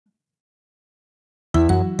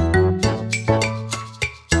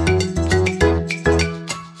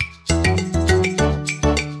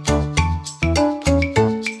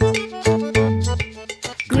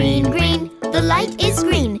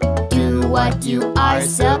what you are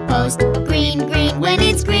supposed. Green, green, when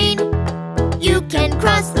it's green, you can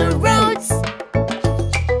cross the roads.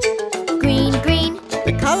 Green, green,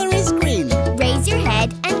 The color is green. raise your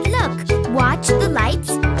head and look. Watch the lights.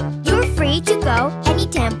 You're free to go any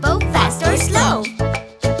tempo, fast or slow.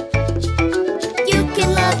 You can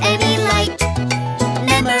love any light,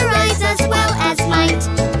 memorize as well as might.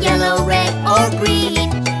 Yellow, red or green,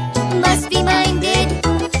 must be minded,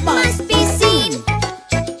 must be seen.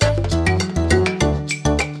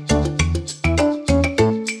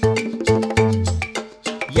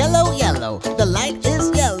 Yellow, yellow, the light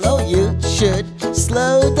is yellow. You should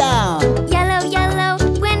slow down. Yellow, yellow,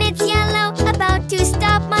 when it's yellow, about to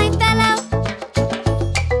stop my fellow.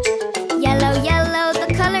 Yellow, yellow,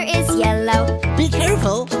 the color is yellow. Be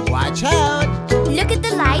careful, watch out. Look at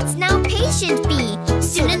the lights, now patient be.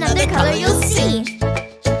 Soon another color you'll see.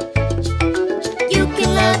 You can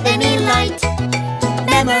love any light,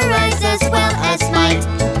 memorize as well as might.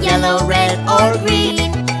 Yellow, red or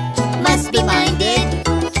green, must be minded,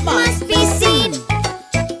 must be seen.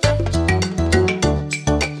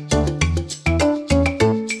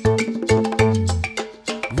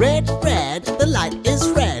 Red, red, the light is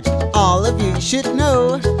red. All of you should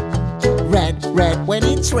know. Red, red, when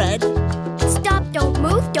it's red. Stop, don't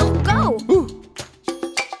move, don't go. Ooh,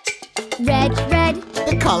 Red, red,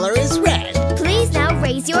 the color is red. please now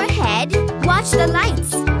raise your head. Watch the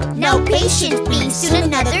lights. Now patient be, soon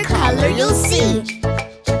another color you'll see.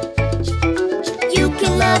 You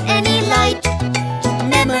can love any light,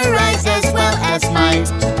 memorize as well as might.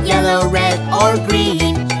 Yellow, red or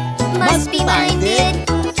green, must be minded,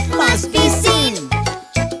 must be